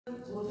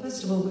Well,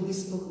 first of all, with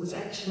this book, it was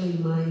actually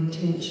my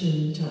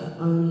intention to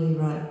only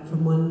write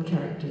from one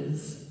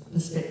character's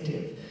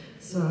perspective.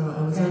 So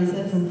I was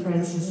only from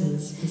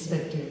Frances's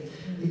perspective,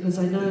 because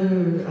I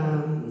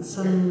know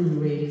some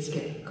readers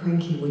get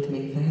cranky with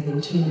me for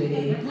having too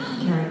many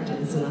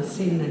characters, and I've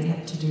seen they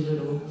had to do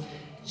little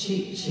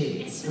cheat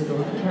sheets with all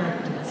the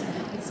characters.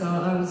 So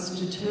I was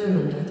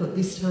determined. I thought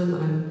this time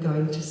I'm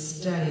going to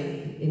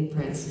stay in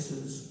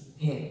Frances's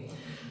head.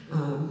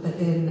 But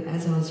then,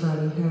 as I was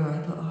writing her, I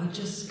thought, oh, I'd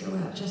just go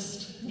out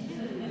just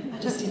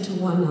into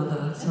one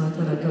other. So I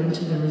thought I'd go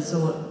into the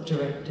resort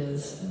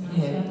director's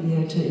head,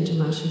 into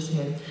Marsha's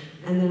head.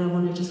 And then I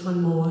wanted just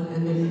one more,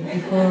 and then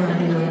before I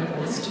knew it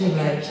was too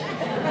late.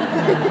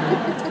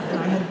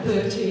 I had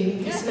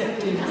 13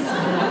 perspectives.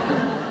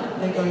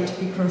 They're going to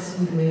be cross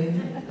with me.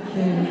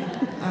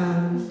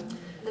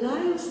 And I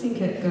always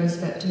think it goes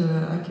back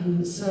to I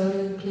can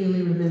so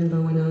clearly remember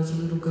when I was a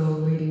little girl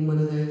reading one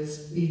of those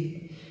big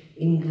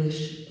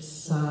English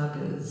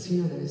sagas,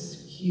 you know,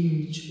 those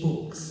huge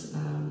books.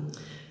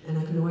 And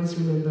I can always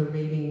remember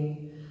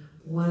reading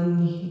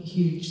one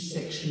huge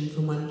section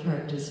from one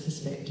character's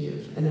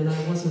perspective, and then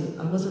I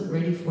wasn't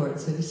ready for it.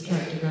 So this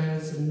character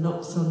goes and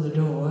knocks on the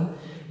door,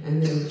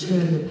 and then you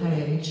turn the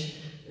page,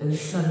 and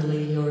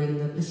suddenly you're in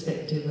the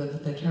perspective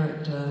of the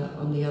character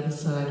on the other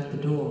side of the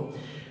door.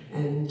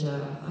 And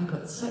I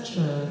got such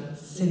a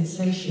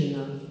sensation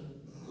of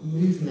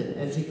movement,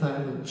 as if I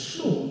were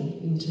shoom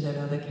into that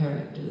other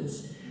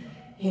character's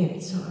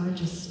head. So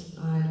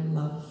I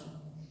love,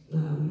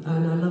 and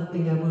I love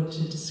being able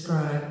to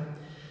describe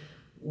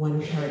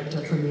one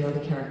character from the other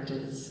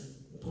character's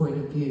point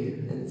of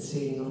view and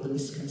seeing all the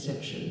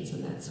misconceptions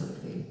and that sort of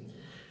thing.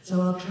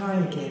 So I'll try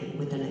again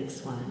with the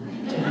next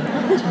one to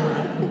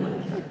write from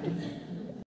one character.